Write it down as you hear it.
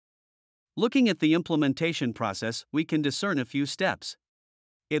Looking at the implementation process, we can discern a few steps.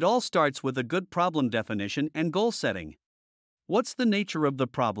 It all starts with a good problem definition and goal setting. What's the nature of the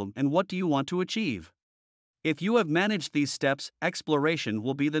problem and what do you want to achieve? If you have managed these steps, exploration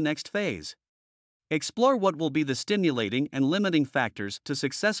will be the next phase. Explore what will be the stimulating and limiting factors to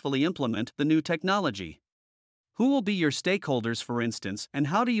successfully implement the new technology. Who will be your stakeholders, for instance, and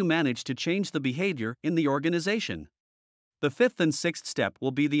how do you manage to change the behavior in the organization? The fifth and sixth step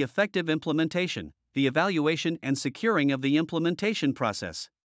will be the effective implementation, the evaluation and securing of the implementation process.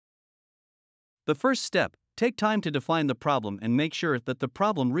 The first step: take time to define the problem and make sure that the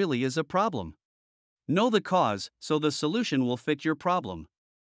problem really is a problem. Know the cause so the solution will fit your problem.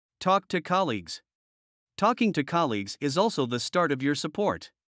 Talk to colleagues. Talking to colleagues is also the start of your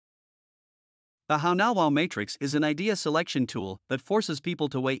support. The How Now Wow Matrix is an idea selection tool that forces people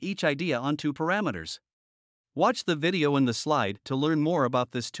to weigh each idea on two parameters. Watch the video in the slide to learn more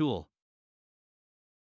about this tool.